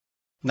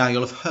Now,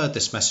 you'll have heard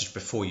this message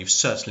before, you've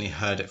certainly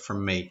heard it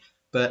from me,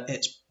 but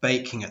it's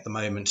baking at the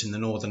moment in the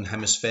Northern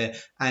Hemisphere,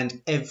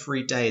 and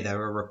every day there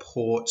are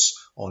reports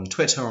on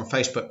Twitter, on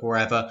Facebook,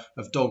 wherever,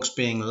 of dogs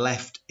being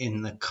left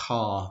in the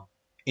car,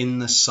 in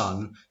the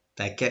sun.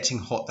 They're getting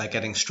hot, they're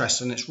getting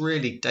stressed, and it's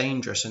really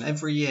dangerous. And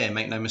every year,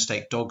 make no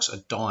mistake, dogs are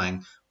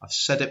dying. I've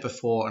said it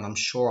before, and I'm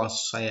sure I'll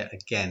say it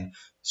again.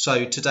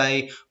 So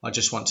today, I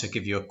just want to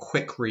give you a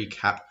quick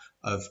recap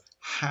of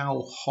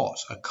how hot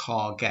a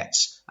car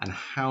gets and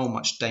how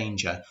much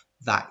danger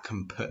that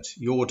can put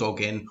your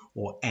dog in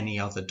or any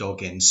other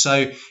dog in.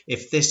 So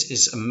if this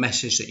is a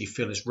message that you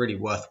feel is really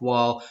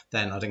worthwhile,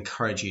 then I'd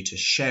encourage you to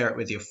share it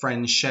with your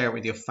friends, share it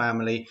with your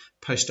family,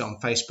 post it on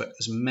Facebook.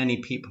 As many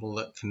people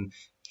that can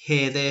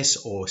hear this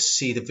or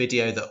see the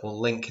video that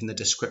will link in the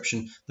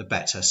description, the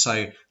better.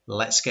 So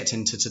let's get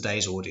into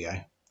today's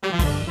audio.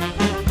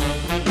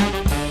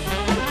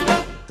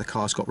 The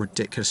car's got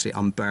ridiculously,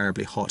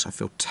 unbearably hot. I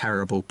feel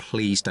terrible.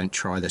 Please don't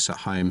try this at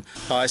home.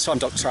 Hi, so I'm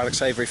Dr.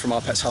 Alex Avery from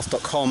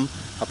ourpetshealth.com,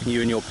 helping you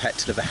and your pet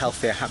to live a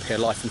healthier, happier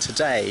life. And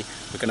today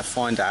we're going to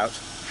find out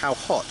how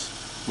hot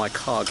my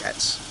car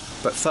gets.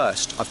 But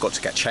first, I've got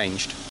to get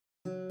changed.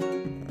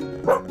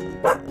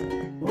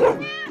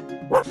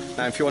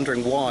 Now, if you're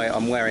wondering why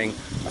I'm wearing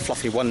a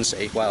fluffy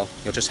onesie, well,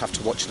 you'll just have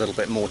to watch a little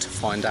bit more to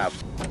find out.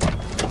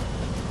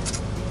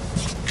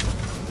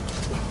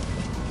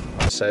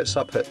 So it's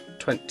up at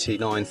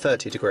 29,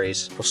 30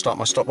 degrees. I'll start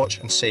my stopwatch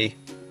and see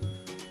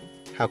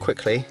how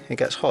quickly it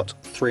gets hot.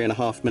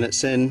 3.5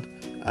 minutes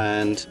in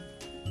and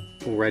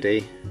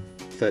already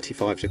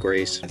 35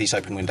 degrees. These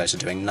open windows are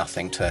doing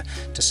nothing to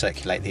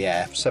circulate the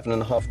air.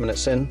 7.5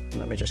 minutes in,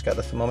 let me just get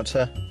the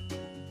thermometer.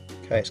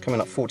 Okay, it's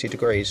coming up 40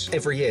 degrees.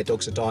 Every year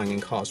dogs are dying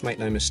in cars, make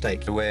no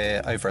mistake.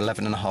 We're over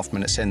 11.5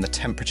 minutes in, the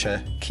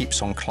temperature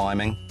keeps on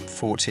climbing,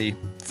 40,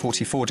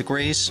 44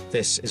 degrees.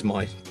 This is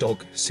my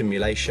dog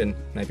simulation.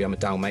 Maybe I'm a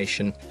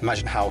Dalmatian.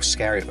 Imagine how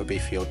scary it would be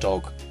for your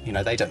dog. You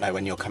know, they don't know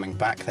when you're coming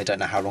back, they don't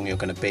know how long you're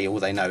going to be. All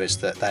they know is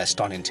that they're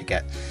starting to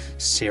get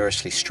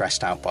seriously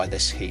stressed out by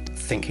this heat.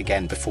 Think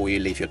again before you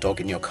leave your dog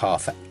in your car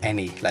for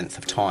any length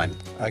of time.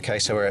 Okay,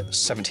 so we're at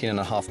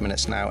 17.5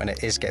 minutes now and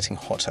it is getting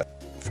hotter.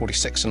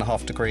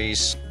 46.5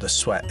 degrees. The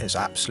sweat is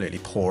absolutely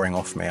pouring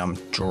off me. I'm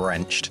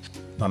drenched.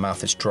 My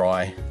mouth is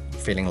dry,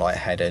 feeling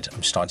lightheaded.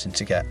 I'm starting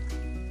to get,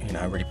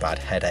 a really bad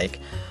headache.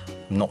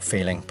 I'm not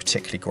feeling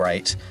particularly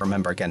great.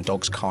 Remember again,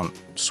 dogs can't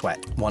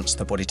sweat. Once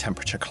the body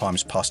temperature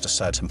climbs past a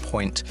certain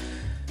point,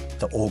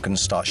 the organs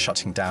start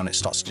shutting down. It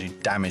starts to do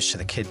damage to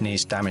the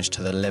kidneys, damage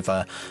to the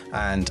liver,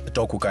 and a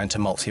dog will go into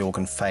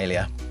multi-organ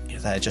failure.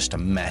 They're just a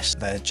mess.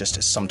 There just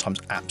is sometimes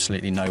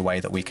absolutely no way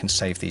that we can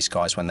save these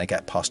guys when they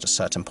get past a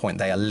certain point.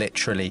 They are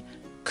literally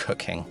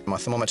cooking. My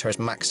thermometer has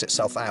maxed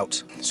itself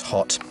out. It's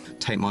hot.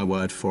 Take my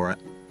word for it.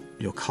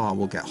 Your car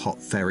will get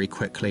hot very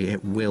quickly.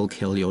 It will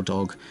kill your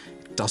dog.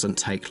 It doesn't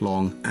take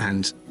long,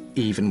 and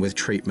even with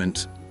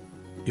treatment,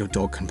 your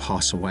dog can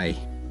pass away.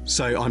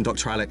 So I'm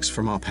Dr. Alex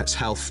from Our Pets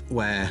Health,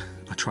 where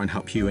I try and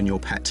help you and your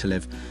pet to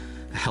live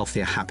a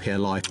healthier, happier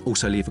life.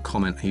 Also leave a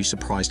comment. Are you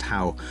surprised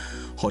how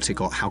hot it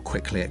got, how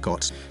quickly it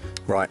got?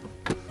 Right,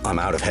 I'm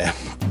out of here.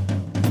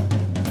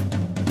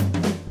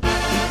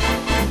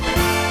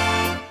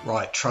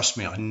 Right, trust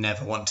me, I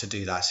never want to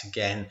do that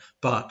again,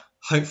 but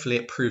hopefully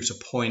it proves a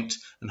point,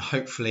 and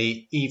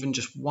hopefully even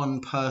just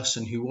one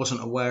person who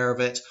wasn't aware of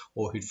it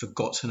or who'd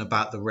forgotten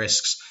about the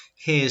risks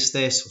hears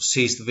this or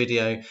sees the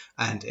video,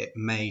 and it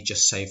may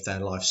just save their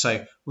life.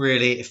 So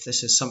really, if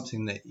this is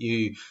something that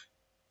you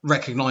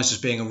recognise as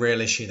being a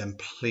real issue, then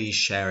please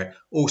share it.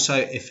 Also,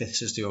 if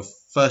this is your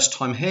first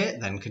time here,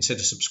 then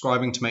consider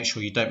subscribing to make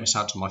sure you don't miss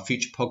out on my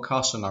future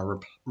podcasts, and I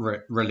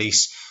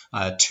release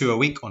 2 a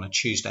week on a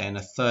Tuesday and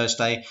a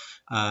Thursday.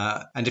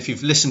 And if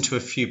you've listened to a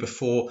few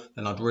before,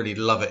 then I'd really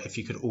love it if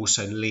you could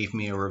also leave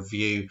me a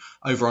review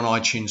over on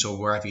iTunes or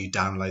wherever you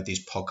download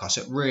these podcasts.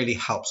 It really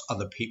helps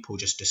other people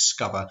just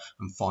discover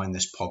and find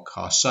this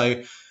podcast.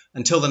 So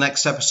until the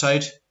next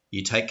episode,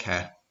 you take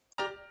care.